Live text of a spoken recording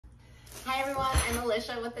Hi everyone, I'm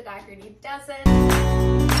Alicia with the Dougherty Dozen.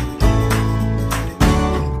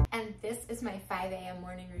 And this is my 5 a.m.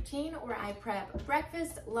 morning routine where I prep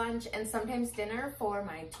breakfast, lunch, and sometimes dinner for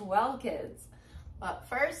my 12 kids. But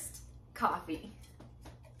first, coffee.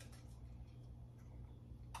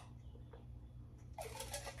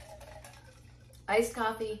 Iced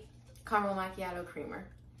coffee, caramel macchiato creamer.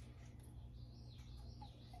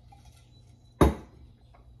 All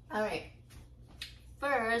right,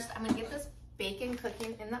 first I'm gonna get this bacon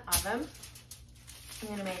cooking in the oven. I'm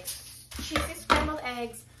gonna make cheesy scrambled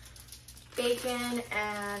eggs, bacon,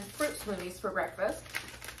 and fruit smoothies for breakfast.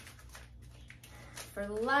 For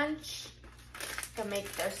lunch, I'm gonna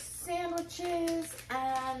make their sandwiches,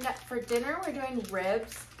 and for dinner we're doing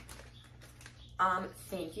ribs.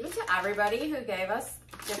 Thank you to everybody who gave us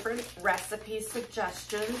different recipe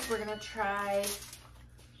suggestions. We're gonna try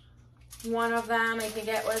one of them. I think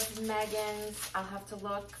it was Megan's. I'll have to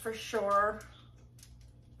look for sure,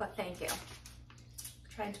 but thank you.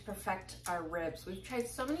 Trying to perfect our ribs. We've tried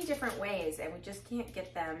so many different ways and we just can't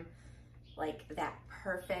get them like that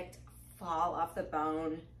perfect fall off the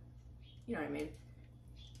bone. You know what I mean?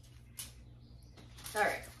 All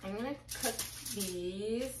right, I'm gonna cook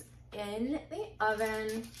these in the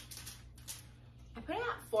oven. I put it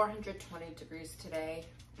at 420 degrees today.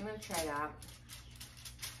 I'm gonna try that.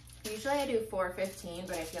 Usually I do 415,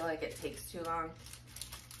 but I feel like it takes too long.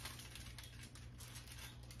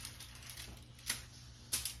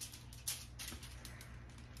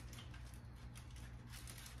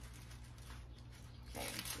 Okay,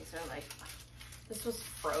 these are like, this was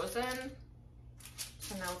frozen,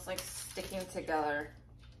 so now it's like sticking together.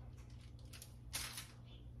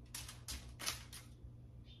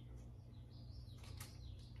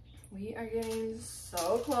 We are getting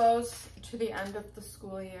so close to the end of the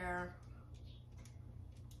school year.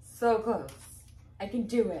 So close. I can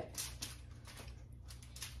do it.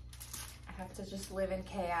 I have to just live in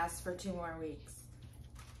chaos for 2 more weeks.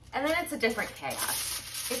 And then it's a different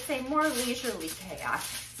chaos. It's a more leisurely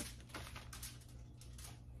chaos.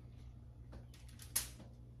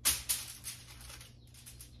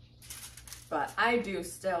 But I do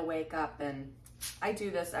still wake up and I do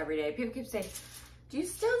this every day. People keep saying, do you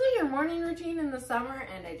still do your morning routine in the summer?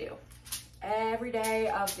 And I do. Every day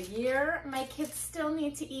of the year, my kids still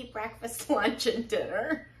need to eat breakfast, lunch, and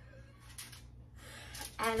dinner.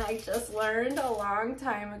 And I just learned a long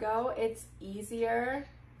time ago, it's easier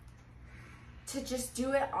to just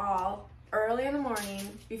do it all early in the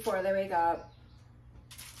morning before they wake up.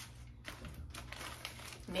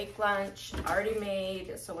 Make lunch already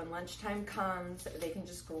made, so when lunchtime comes, they can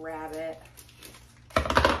just grab it.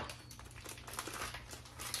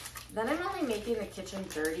 Then I'm only making the kitchen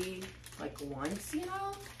dirty like once, you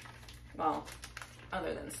know? Well,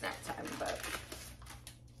 other than snack time, but.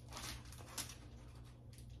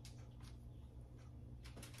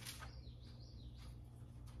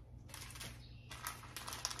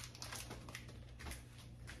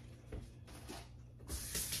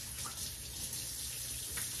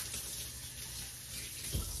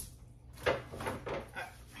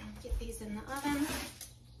 Get these in the oven.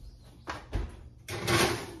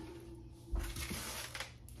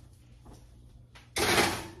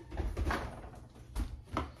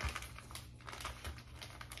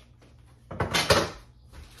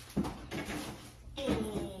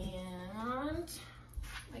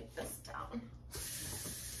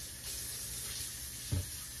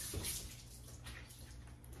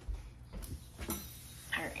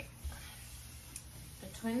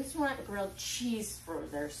 Twins want grilled cheese for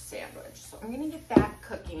their sandwich, so I'm gonna get that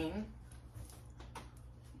cooking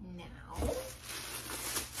now.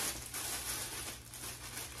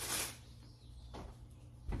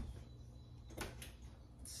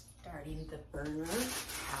 Starting the burner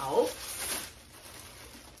out.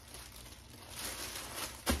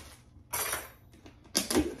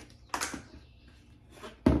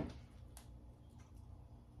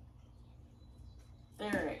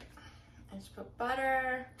 Put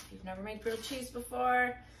butter. If you've never made grilled cheese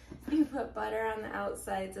before, you put butter on the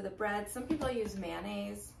outsides of the bread. Some people use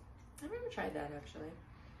mayonnaise. I've never tried that actually.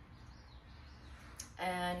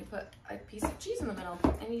 And you put a piece of cheese in the middle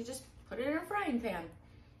and you just put it in a frying pan.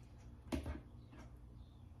 All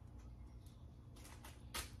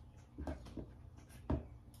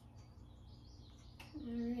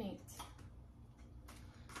right.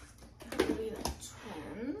 That will be the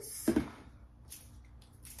twins.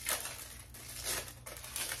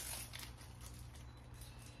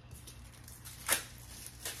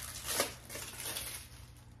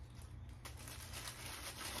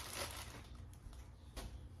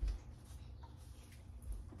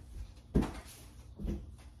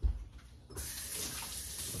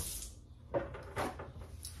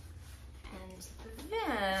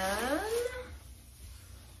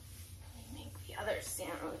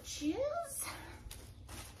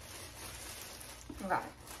 Okay,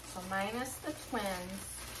 so minus the twins,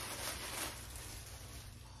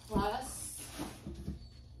 plus,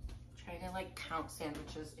 trying to like count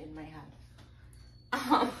sandwiches in my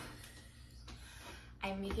head.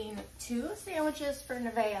 I'm making 2 sandwiches for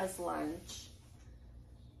Nevaeh's lunch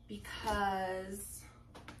because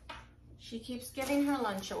she keeps giving her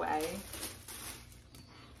lunch away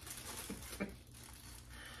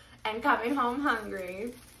and coming home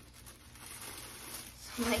hungry.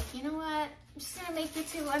 So I'm like, you know what? I'm just gonna make you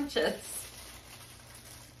 2 lunches.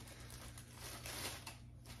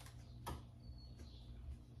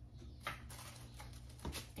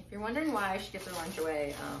 If you're wondering why she gives her lunch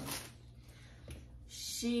away,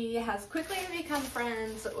 she has quickly become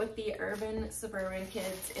friends with the urban suburban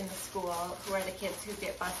kids in the school, who are the kids who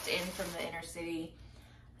get bused in from the inner city.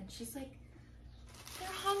 And she's like, they're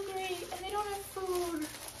hungry and they don't have food,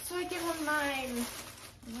 so I give them mine.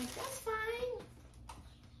 I'm like, that's fine.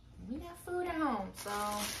 We got food at home, so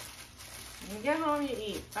when you get home, you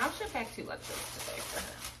eat. So I'll ship back 2 lunches today for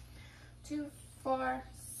her. 2, 4,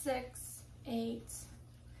 6, 8,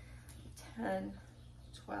 10,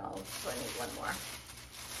 12, so I need 1 more.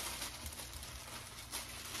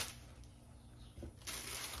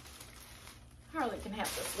 Harley can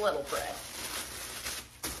have this little bread.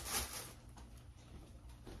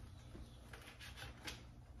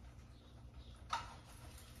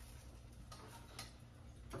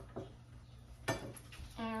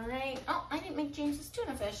 All right. Oh, I didn't make James's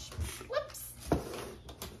tuna fish. Whoops.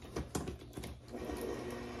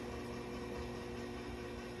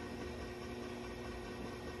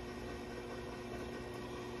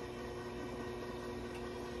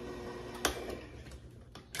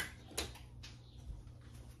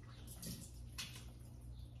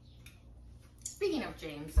 Speaking of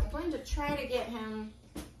James, I'm going to try to get him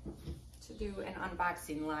to do an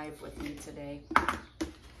unboxing live with me today.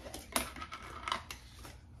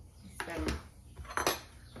 He's been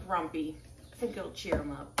grumpy. I think it'll cheer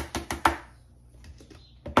him up.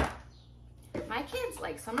 My kids,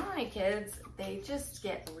 like some of my kids, they just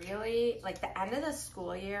get really, like the end of the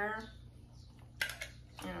school year,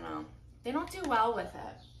 I don't know, they don't do well with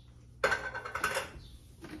it.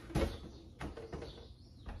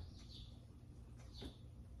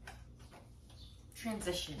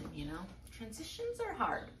 Transition, you know? Transitions are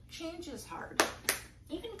hard. Change is hard.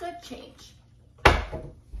 Even good change.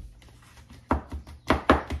 So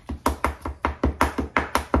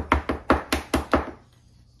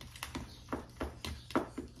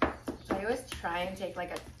I always try and take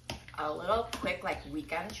like a little quick like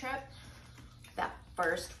weekend trip. That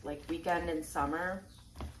first like weekend in summer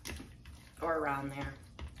or around there.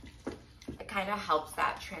 It kind of helps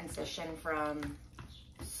that transition from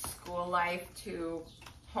school life to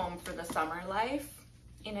home for the summer life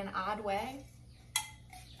in an odd way.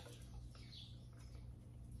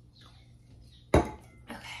 Okay.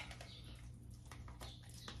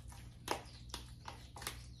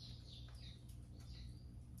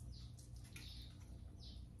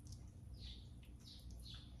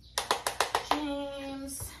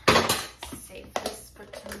 James, save this for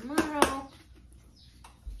tomorrow.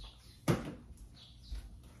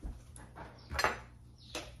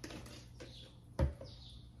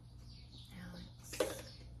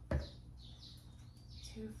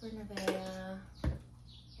 For Nevaeh.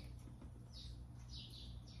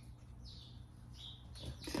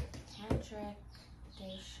 Patrick,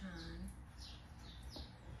 Deshawn,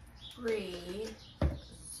 Bree,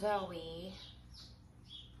 Zoe,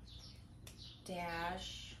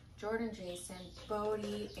 Dash, Jordan, Jason,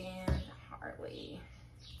 Bodie, and Harley.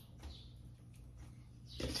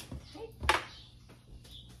 Okay.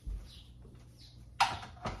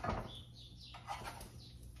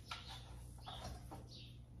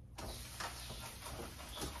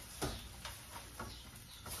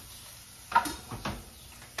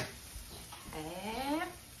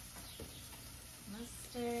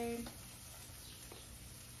 Mustard.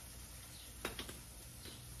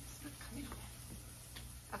 It's not coming open.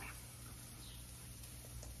 Okay.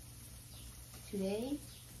 Today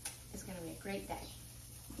is going to be a great day.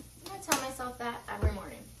 I'm going to tell myself that every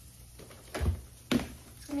morning.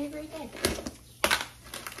 It's going to be a great day.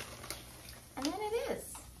 And then it is.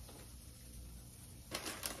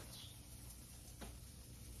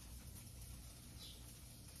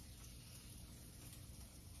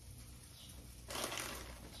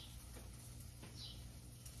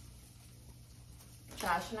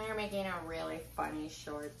 Josh and I are making a really funny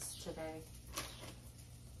shorts today.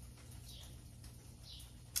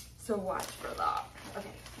 So watch for that. Okay,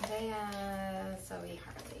 Nevaeh, Zoe,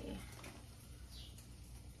 Harley.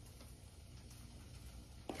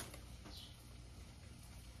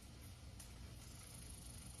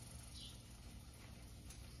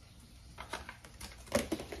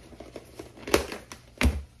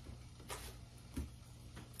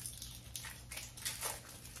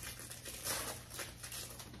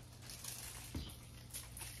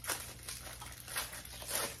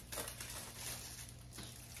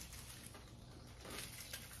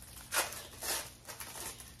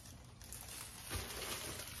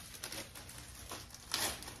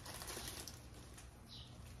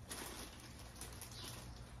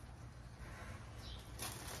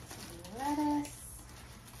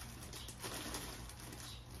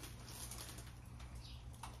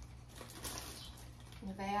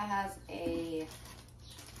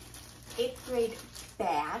 grade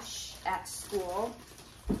bash at school.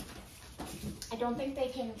 I don't think they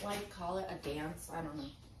can like call it a dance. I don't know.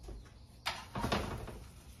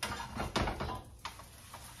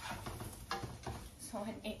 So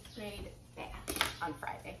an 8th grade bash on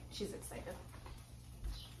Friday. She's excited.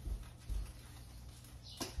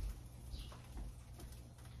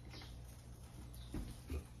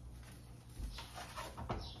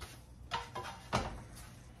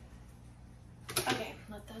 Okay,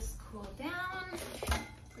 let those cool down.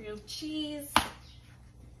 Grilled cheese.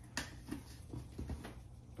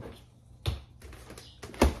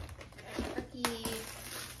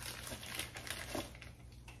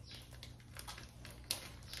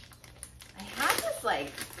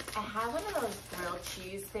 I have one of those grilled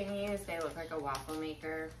cheese thingies. They look like a waffle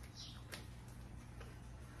maker.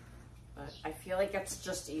 But I feel like it's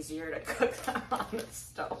just easier to cook them on the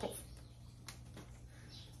stove.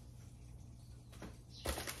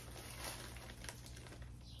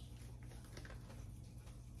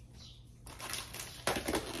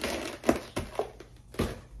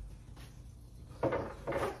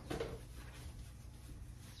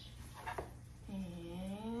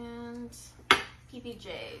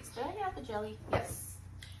 PBJs. Did I get the jelly? Yes.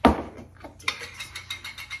 I did.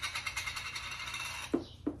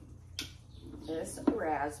 This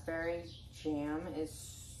raspberry jam is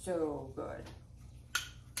so good.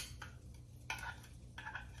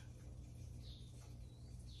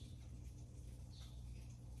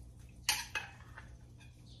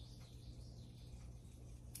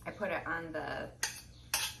 I put it on the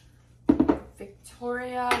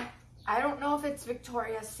Victoria. I don't know if it's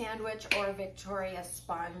Victoria sandwich or Victoria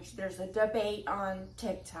sponge. There's a debate on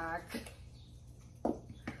TikTok.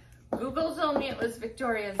 Google told me it was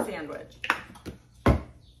Victoria sandwich.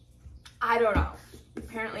 I don't know.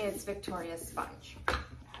 Apparently it's Victoria sponge.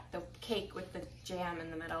 The cake with the jam in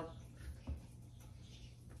the middle.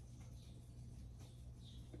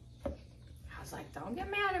 I was like, don't get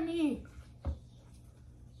mad at me.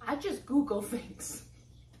 I just Google things.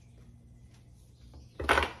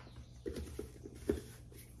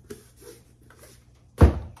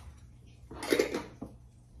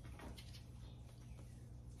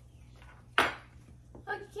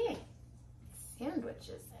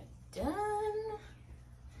 Sandwiches are done.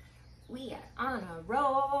 We are on a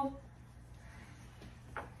roll.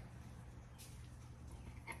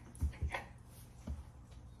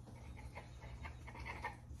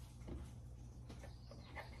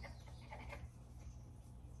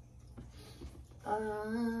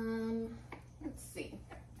 Let's see.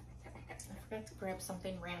 I forgot to grab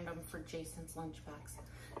something random for Jason's lunchbox.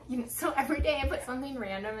 You know, so every day I put something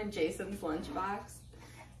random in Jason's lunchbox,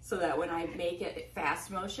 so that when I make it fast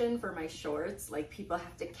motion for my shorts, like people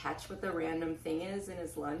have to catch what the random thing is in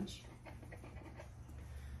his lunch.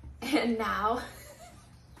 And now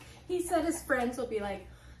he said his friends will be like,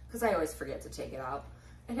 because I always forget to take it out,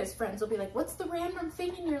 and his friends will be like, what's the random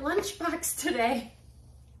thing in your lunchbox today?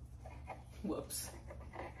 Whoops.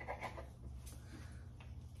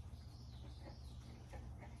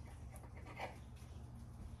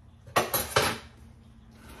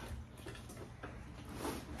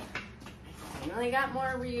 Finally got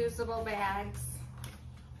more reusable bags.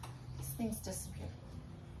 These things disappear.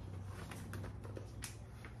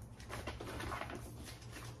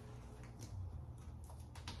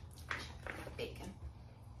 Bacon.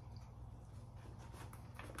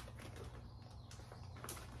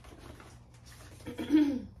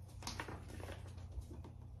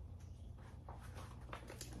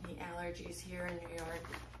 The allergies here in New York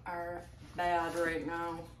are bad right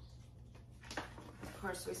now. Of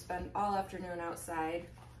course, we spend all afternoon outside.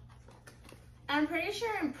 I'm pretty sure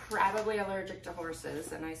I'm probably allergic to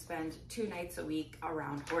horses, and I spend 2 nights a week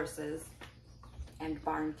around horses and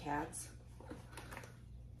barn cats.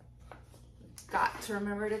 Got to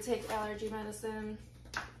remember to take allergy medicine.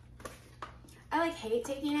 I like hate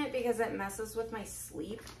taking it because it messes with my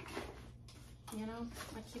sleep. You know,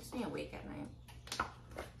 it keeps me awake at night.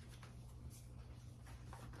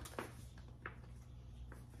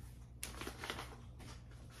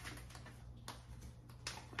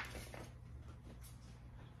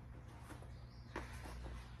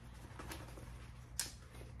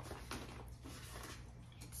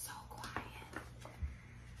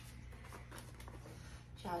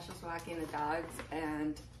 Josh is walking the dogs,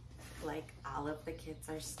 and like all of the kids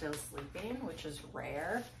are still sleeping, which is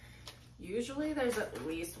rare. Usually there's at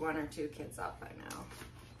least 1 or 2 kids up by now.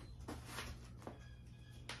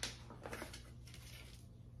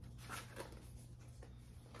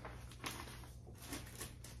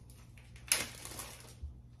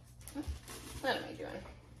 What am I doing?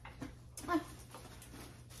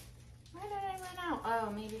 Why did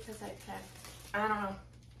Maybe because I picked, I don't know.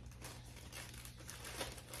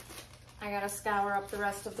 I gotta scour up the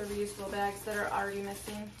rest of the reusable bags that are already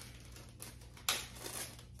missing.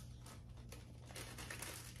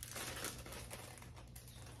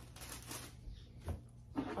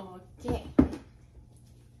 Okay.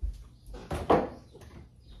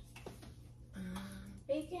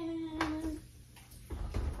 Bacon.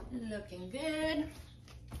 Looking good.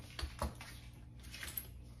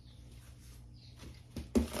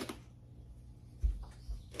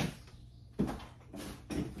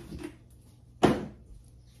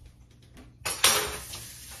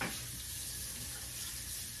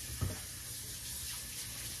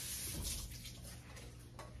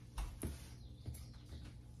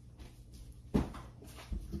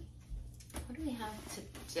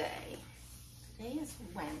 Today. Today is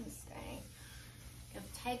Wednesday. We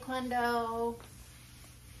have Taekwondo.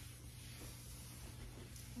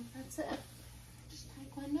 And that's it. Just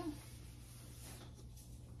Taekwondo.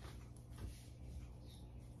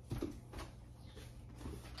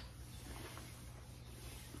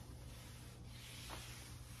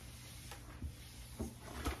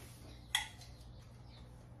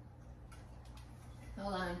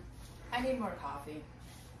 Hold on. I need more coffee.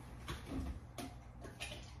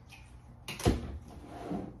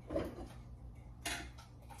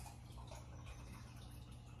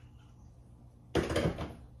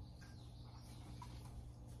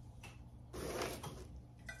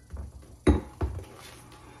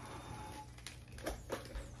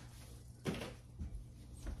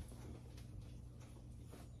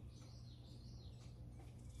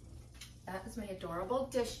 That is my adorable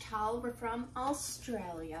dish towel. We're from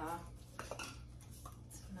Australia.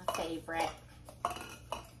 It's my favorite.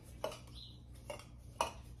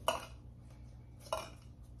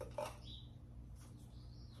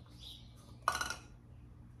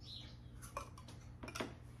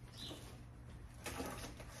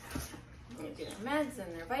 They do their meds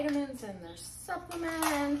and their vitamins and their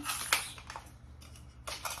supplements.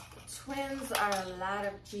 The twins are a lot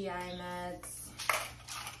of GI meds.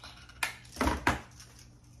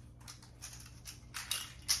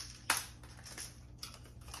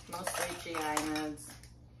 Mostly GI meds.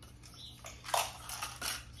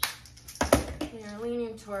 They're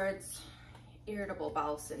leaning towards irritable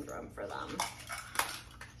bowel syndrome for them.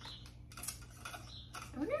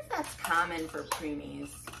 I wonder if that's common for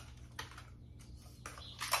preemies.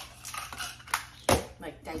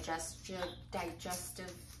 Like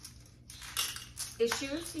digestive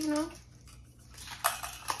issues, you know?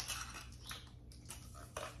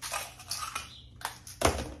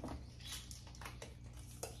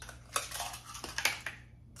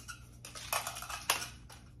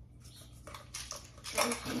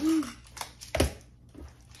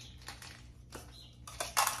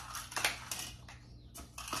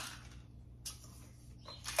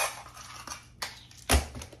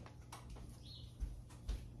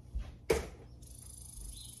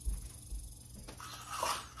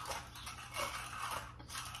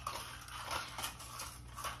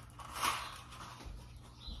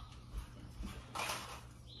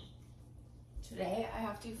 Today I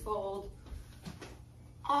have to fold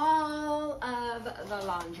all of the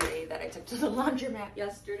laundry that I took to the laundromat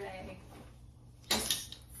yesterday.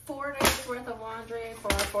 4 days worth of laundry for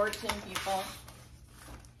 14 people.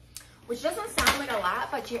 Which doesn't sound like a lot,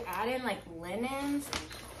 but you add in like linens, and,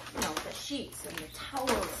 you know, the sheets and the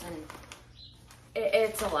towels, and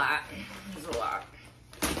it's a lot. It's a lot.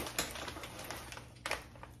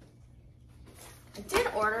 I did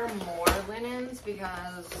order more linens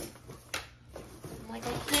because like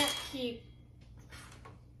I can't keep,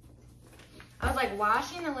 I was like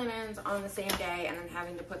washing the linens on the same day and then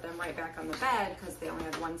having to put them right back on the bed because they only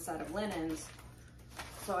had one set of linens.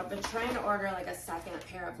 So I've been trying to order like a second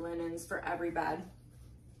pair of linens for every bed.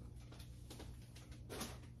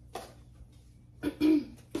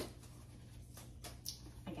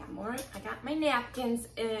 I got my napkins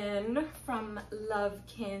in from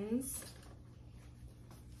Lovekins,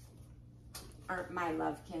 or my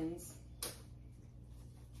Lovekins.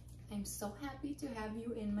 I'm so happy to have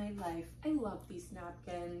you in my life. I love these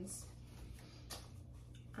napkins.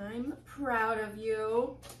 I'm proud of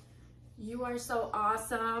you. You are so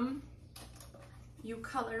awesome. You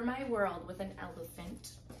color my world with an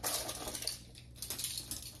elephant.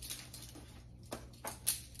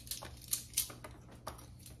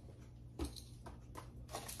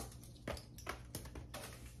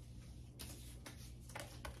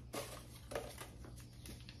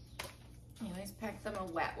 Pack them a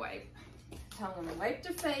wet wipe. Tell them to wipe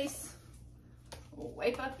your face,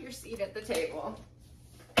 wipe up your seat at the table.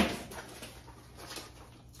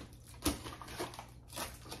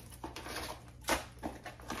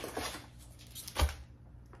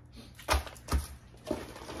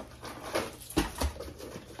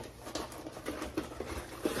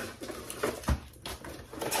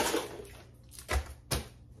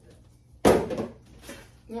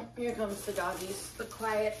 Yep, here comes the doggies. The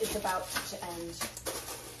quiet is about to end.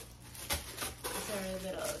 These are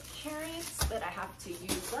little carrots that I have to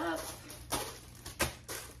use up.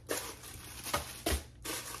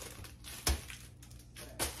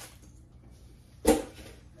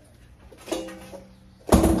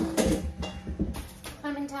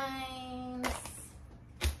 Clementines.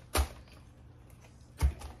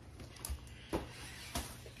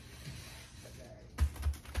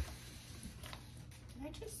 Did I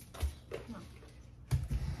just? No.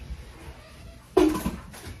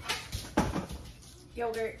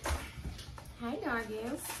 Yogurt. Hi,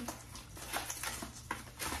 doggies.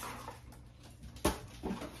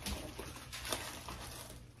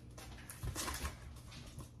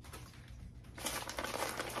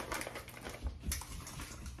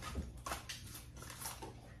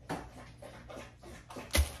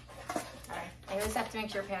 I always have to make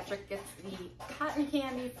sure Patrick gets the cotton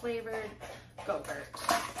candy flavored Go-Gurt.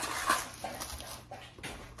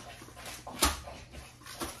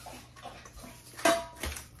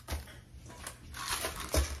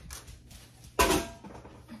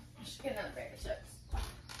 I should get another bag of chips.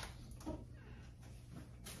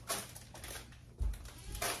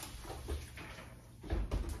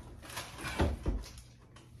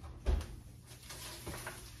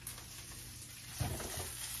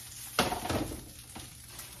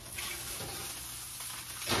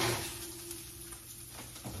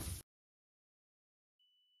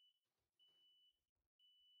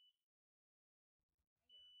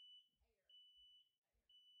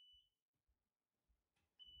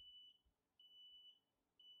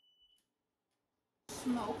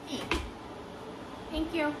 Smoky.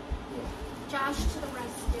 Thank you. Josh to the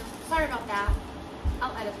rescue. Sorry about that.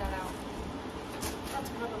 I'll edit that out. That's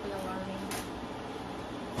probably alarming.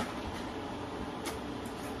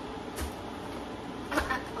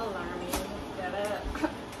 Alarming. Get it?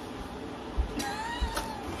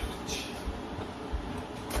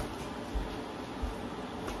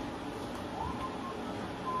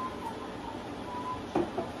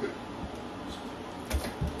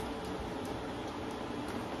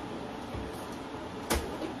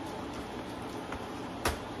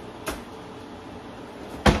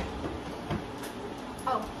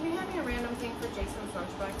 Oh, can you hand me a random thing for Jason's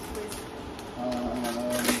lunchbox, please?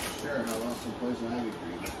 Sure. How about some poison ivy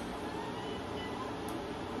cream?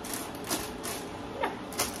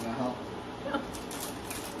 No. No? No.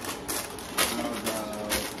 How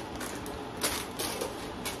about...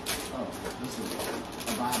 Oh, this is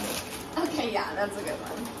a bottle. Okay, yeah, that's a good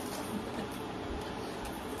one.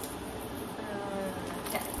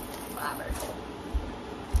 Okay, bobber.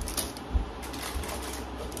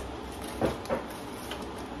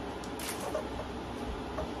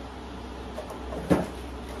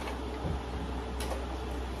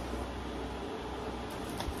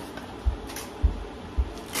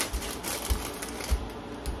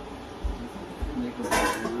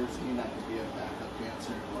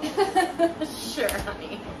 Sure,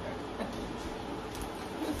 honey.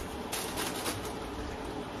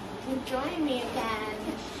 You joined me again.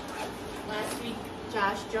 Last week,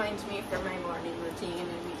 Josh joined me for my morning routine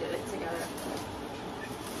and we did it together.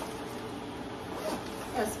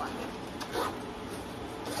 It was fun.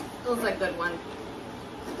 It was a good one.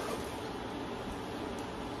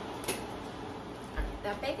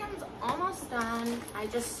 That bacon's almost done. I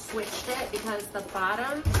just switched it because the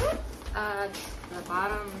bottom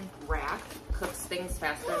rack cooks things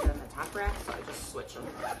faster than the top rack, so I just switched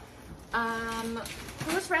them.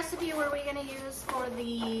 Whose recipe were we gonna use for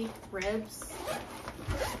the ribs?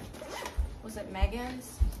 Was it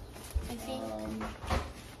Megan's, I think?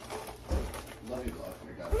 Let me look.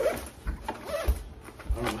 I got it. I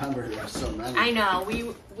don't remember. There's so many. I know.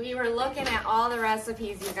 We were looking at all the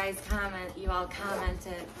recipes you all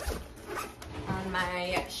commented on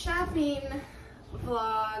my shopping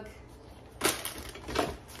vlog.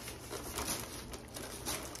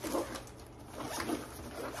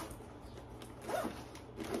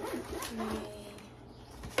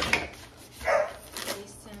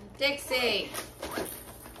 Dixie,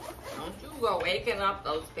 don't you go waking up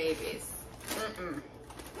those babies. Mm-mm.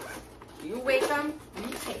 You wake them,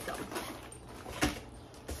 you take them.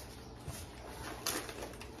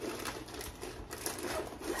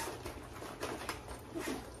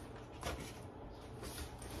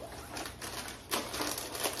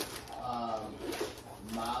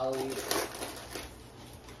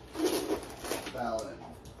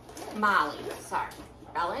 Molly, sorry.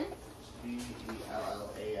 Bellin?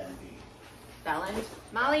 B-E-L-L-A-N-D. Bellin?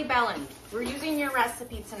 Molly Bellin. We're using your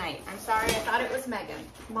recipe tonight. I'm sorry, I thought it was Megan.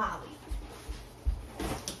 Molly.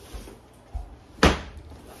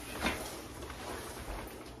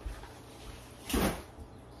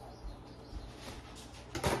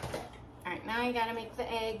 Now you gotta make the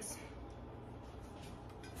eggs.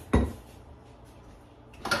 I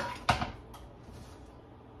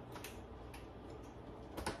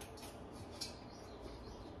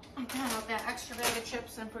got out that extra bag of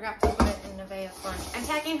chips and forgot to put it in Nevaeh's lunch. I'm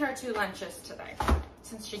packing her 2 lunches today,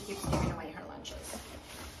 since she keeps giving away her lunches.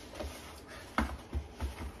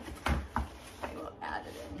 I will add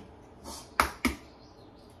it in.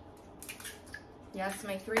 Yes,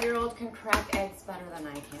 my 3-year-old can crack eggs better than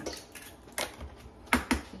I can.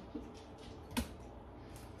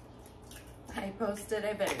 I posted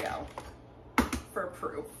a video for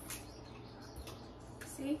proof.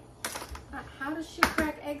 See? How does she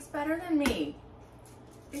crack eggs better than me?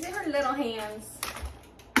 These are her little hands.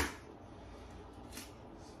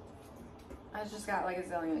 I just got like a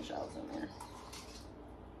zillion shells in there.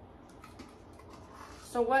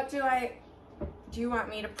 So what do you want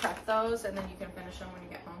me to prep those and then you can finish them when you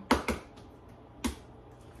get home?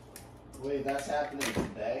 Wait, that's happening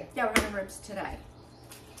today? Yeah, we're having ribs today.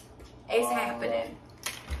 It's happening.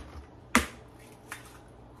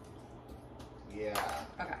 Yeah.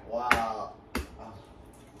 Okay. Wow.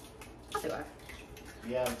 I'll do it.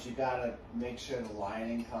 Yeah, but you gotta make sure the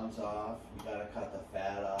lining comes off. You gotta cut the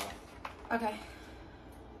fat off. Okay.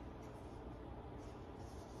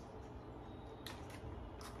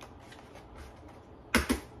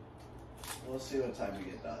 We'll see what time we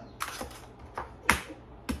get done.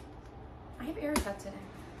 I have Erica today.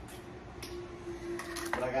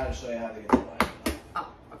 But I gotta show you how to get the lining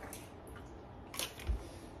off. Oh, okay.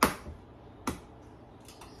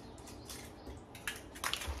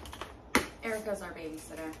 Erica's our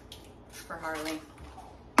babysitter for Harley.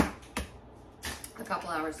 A couple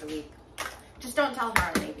hours a week. Just don't tell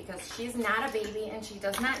Harley because she's not a baby and she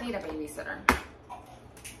does not need a babysitter.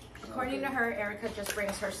 According to her, Erica just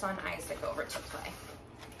brings her son Isaac over to play.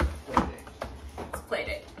 It's play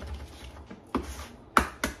date.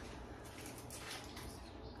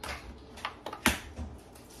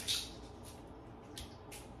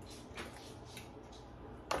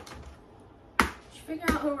 Did you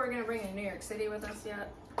figure out who we're gonna bring to New York City with us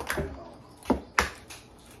yet?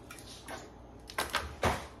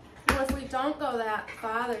 Well, if we don't go that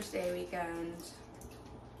Father's Day weekend,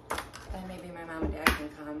 then maybe my mom and dad can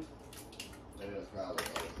come. Maybe it's probably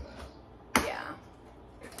like that. Yeah.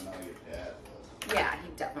 I know your dad would. Yeah, he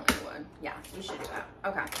definitely would. Yeah, we should do that.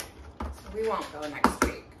 Okay. So we won't go next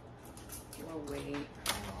week. We'll wait.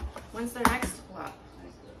 When's their next, what?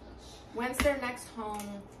 Thank goodness. When's their next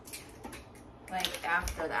home, like,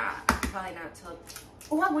 after that? Probably not till,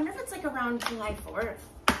 oh, I wonder if it's, like, around July 4th.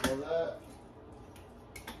 Well, that.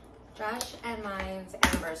 Josh and mine's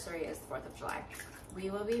anniversary is 4th of July. We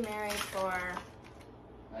will be married for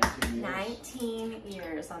 19 years. 19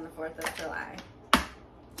 years on the 4th of July.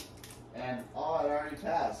 And, oh, it already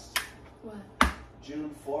passed. What?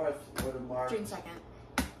 June 4th would have marked. June 2nd.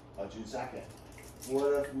 Oh, June 2nd.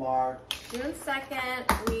 Would have marked June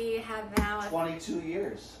 2nd, we have now 22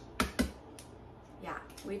 years. Yeah,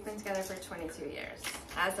 we've been together for 22 years.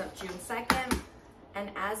 As of June 2nd,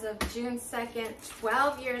 and as of June 2nd,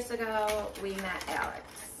 12 years ago, we met Alex.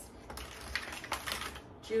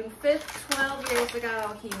 June 5th, 12 years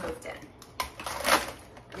ago, he moved in.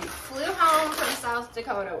 We flew home from South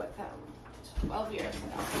Dakota with him 12 years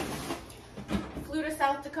ago. Flew to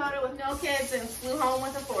South Dakota with no kids and flew home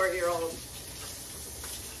with a 4-year-old.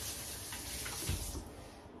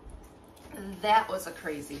 That was a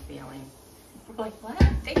crazy feeling. We're like, what?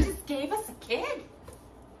 They just gave us a kid?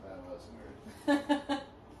 That was weird.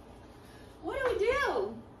 What do we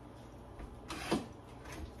do?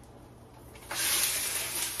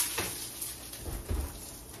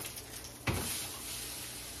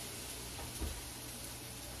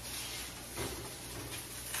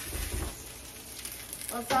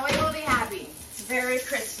 Well, Zoe will be happy. It's very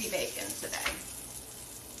crispy bacon today.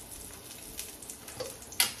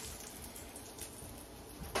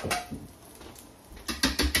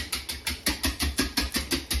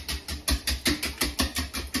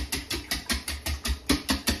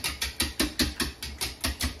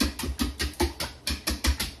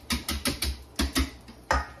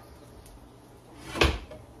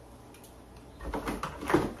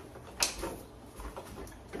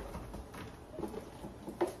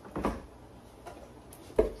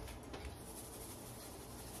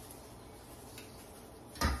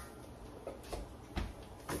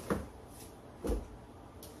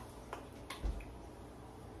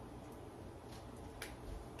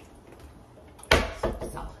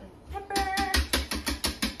 Salt and pepper.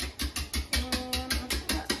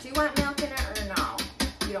 Do you want milk in it or no?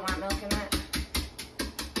 You don't want milk in it?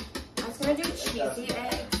 I was gonna do cheesy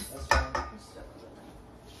eggs. That's fine.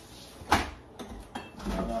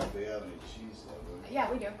 if we have any cheese though.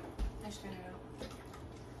 Yeah, we do. I just found it out.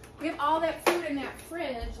 We have all that food in that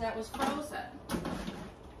fridge that was frozen.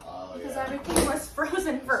 Oh, Because yeah. everything was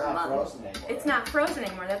frozen for a month. Frozen anymore, It's not frozen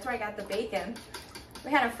anymore. That's where I got the bacon.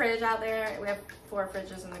 We had a fridge out there. We have 4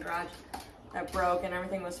 fridges in the garage that broke and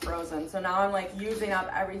everything was frozen. So now I'm like using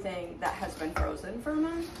up everything that has been frozen for a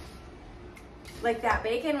month. Like that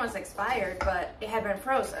bacon was expired, but it had been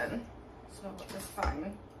frozen. So it was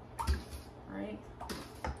fine. Right?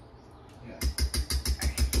 Yeah.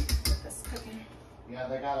 Get this cooking. Yeah,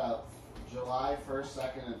 they got a July 1st,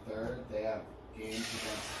 2nd, and 3rd. They have games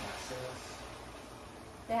against Texas.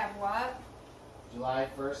 They have what? July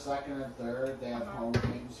 1st, 2nd, and 3rd. They have home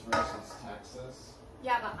games versus Texas.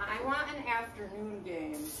 Yeah, but I want an afternoon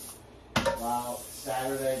game. Well,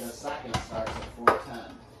 Saturday the 2nd starts at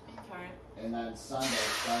 4:10. Okay. And then Sunday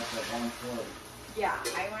starts at 1:40. Yeah,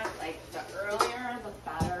 I want like the earlier the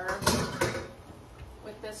better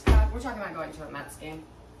with this stuff. We're talking about going to a Mets game.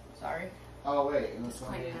 Sorry. Oh, wait. And the Just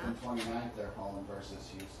cleaning 28th and 29th, they're home versus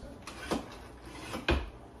Houston.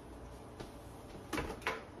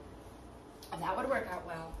 That would work out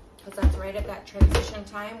well. Because that's right at that transition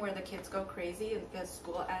time where the kids go crazy because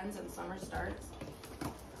school ends and summer starts.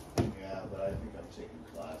 Yeah, but I think I'm taking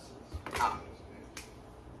classes. Oh.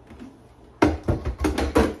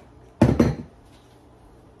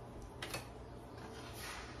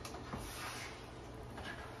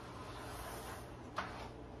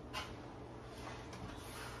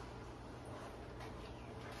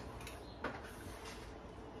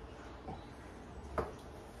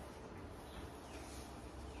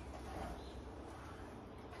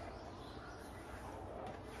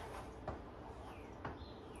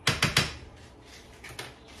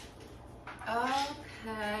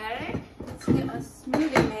 Okay, let's get a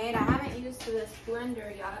smoothie made. I haven't used this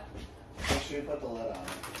blender yet. Make sure you put the lid on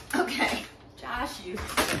it. Okay, Josh used it.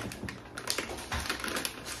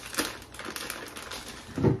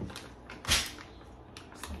 My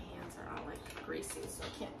hands are all like greasy, so I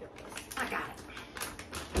can't get this. I got it.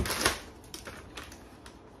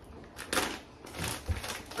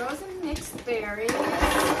 Frozen mixed berries.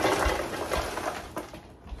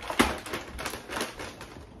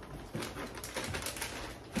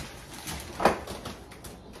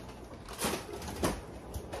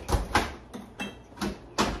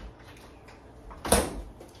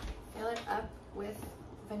 Up with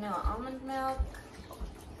vanilla almond milk.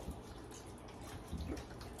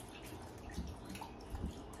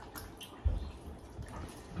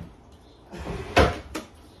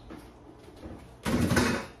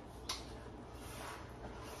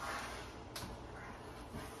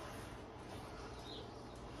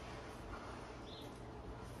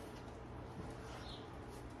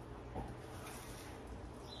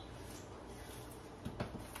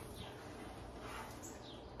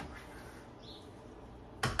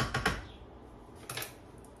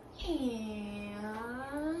 And I'm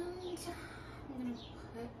gonna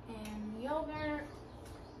put in yogurt.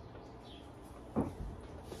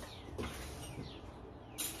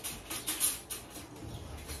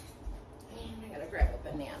 And I gotta grab a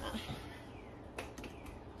banana.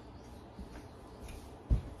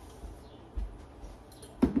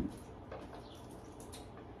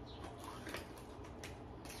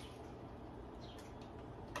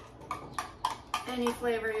 Any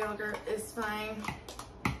flavor yogurt is fine.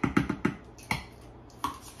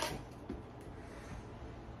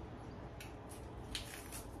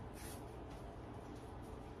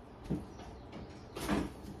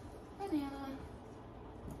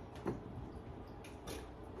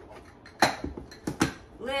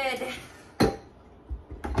 Lid.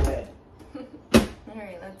 Lid.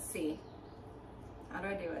 Alright, let's see. How do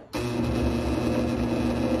I do it?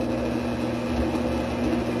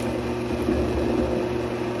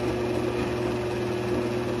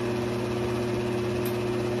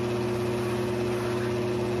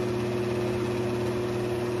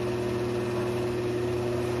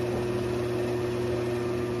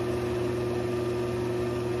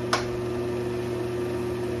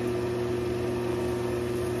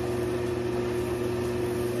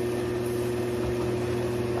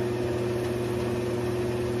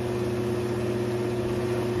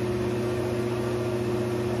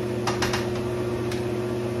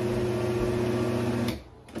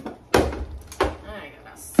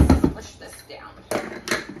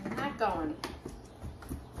 Going.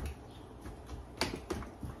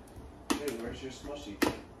 Hey, where's your smushy?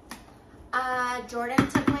 Jordan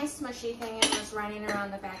took my smushy thing and was running around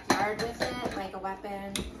the backyard with it like a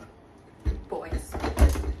weapon. Boys.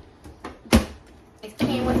 It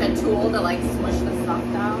came with a tool to like smush the stuff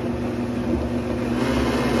down.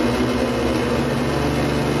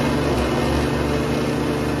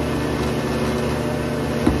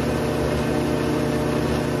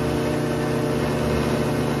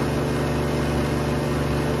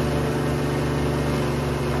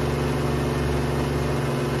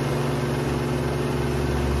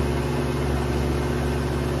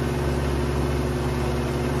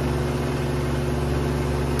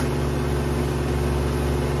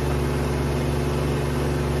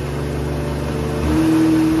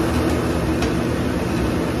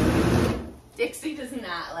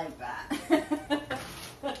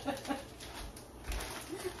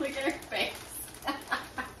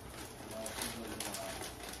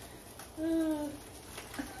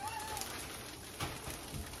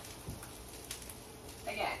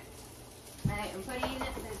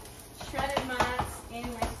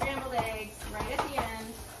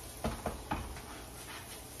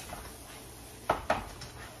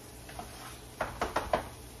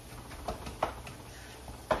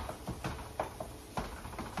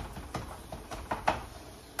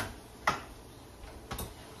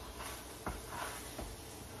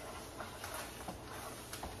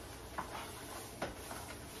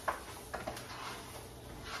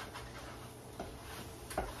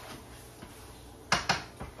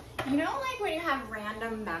 You know, like when you have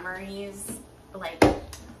random memories, like,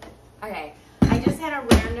 okay, I just had a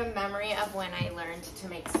random memory of when I learned to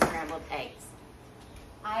make scrambled eggs.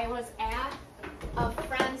 I was at a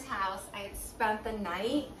friend's house. I had spent the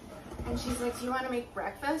night, and she's like, do you want to make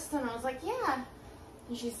breakfast? And I was like, yeah.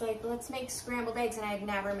 And she's like, let's make scrambled eggs. And I had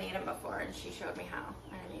never made them before, and she showed me how.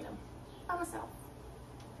 And I made them by myself.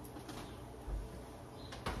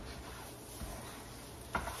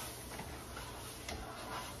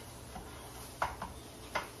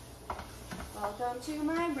 Welcome to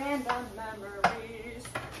my random memories.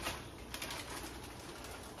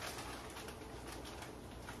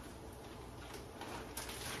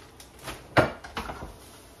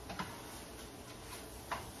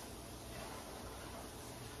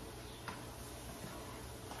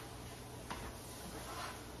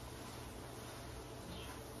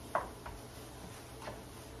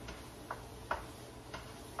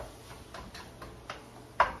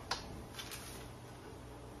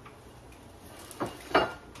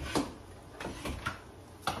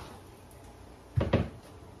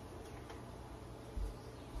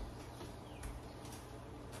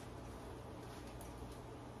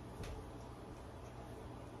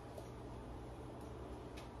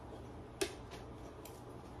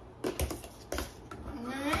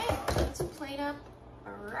 Plate up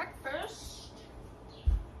breakfast,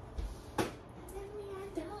 and we are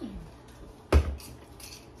done.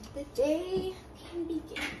 The day can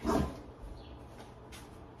begin.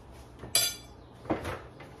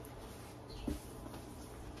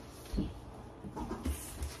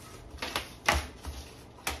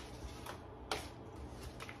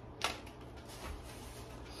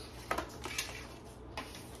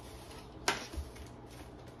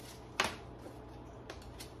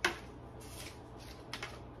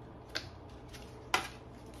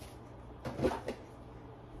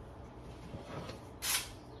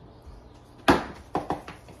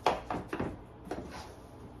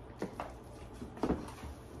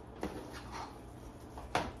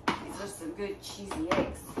 Some good cheesy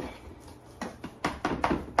eggs.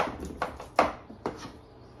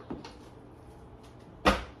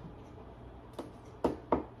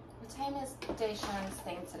 What time is Deshaun's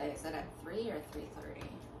thing today? Is it at 3 or 3:30?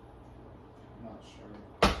 I'm not sure.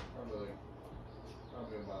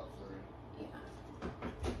 Probably about 3. Yeah.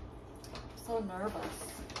 I'm so nervous.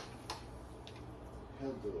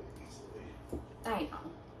 He'll do it easily. I know.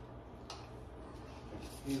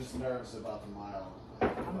 He was nervous about the mile.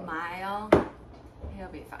 A mile? He'll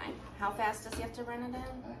be fine. How fast does he have to run it in? I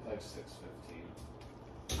think like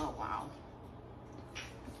 6:15. Oh, wow.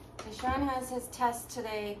 Deshaun has his test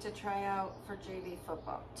today to try out for JV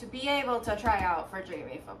football. To be able to try out for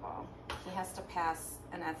JV football, he has to pass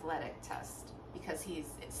an athletic test because he's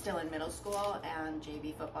still in middle school and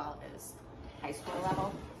JV football is high school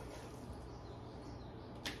level.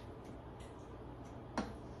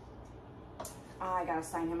 Oh, I gotta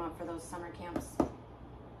sign him up for those summer camps.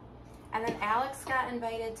 And then Alex got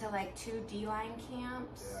invited to like 2 D-line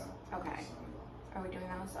camps. Yeah. Okay. Are we doing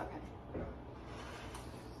those? Okay. Yeah.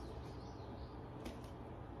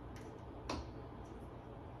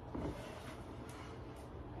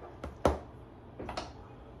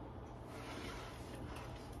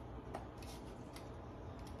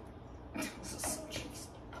 This is so cheesy.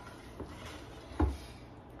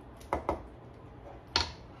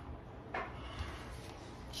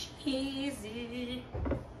 Cheesy.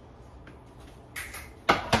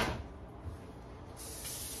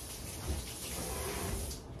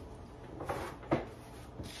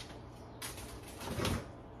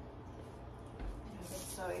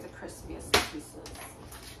 The crispiest pieces.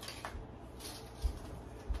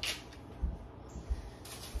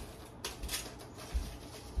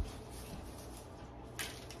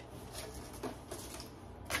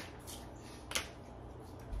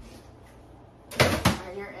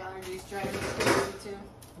 Are your allergies driving you crazy too?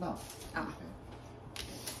 No. Oh. Okay.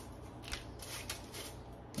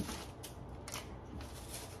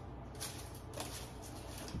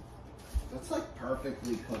 That's like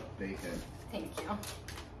perfectly cooked bacon. Thank you.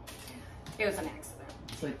 It was an accident.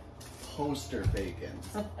 It's like poster bacon.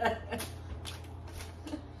 I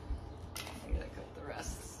gotta cook the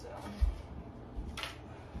rest still.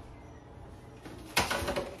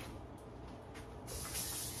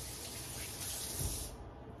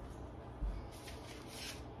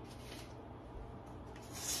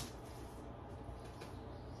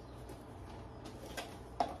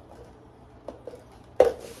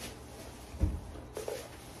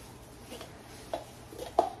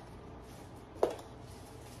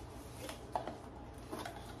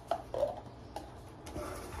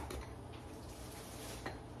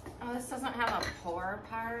 doesn't have a pour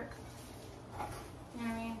part. You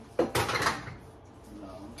know what I mean? No.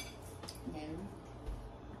 No.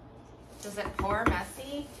 Does it pour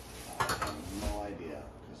messy? I have no idea,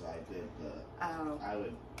 because I did the, Oh. I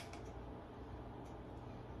would,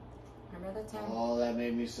 Remember the time? oh, that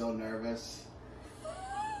made me so nervous.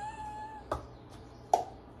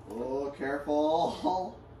 Oh,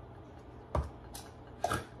 careful.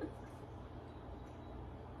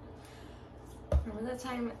 Remember the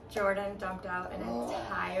time Jordan dumped out an Oh,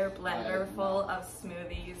 entire blender I full know. of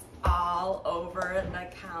smoothies all over the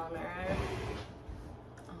counter?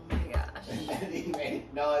 Oh my gosh. And he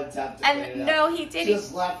made no attempt to clean it And up. no, he didn't.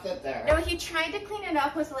 Just left it there. No, he tried to clean it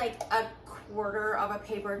up with like a quarter of a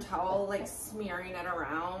paper towel, like smearing it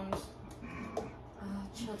around. Oh,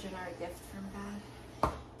 children are a gift from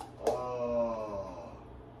God. Oh.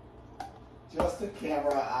 Just a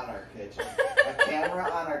camera on our kitchen. A camera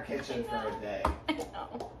on our kitchen for a day. I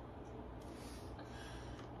know.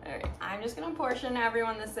 Alright, I'm just gonna portion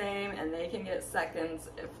everyone the same and they can get seconds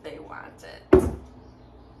if they want it.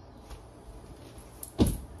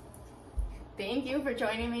 Thank you for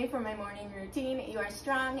joining me for my morning routine. You are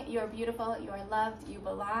strong, you are beautiful, you are loved, you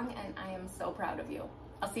belong, and I am so proud of you.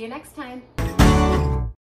 I'll see you next time.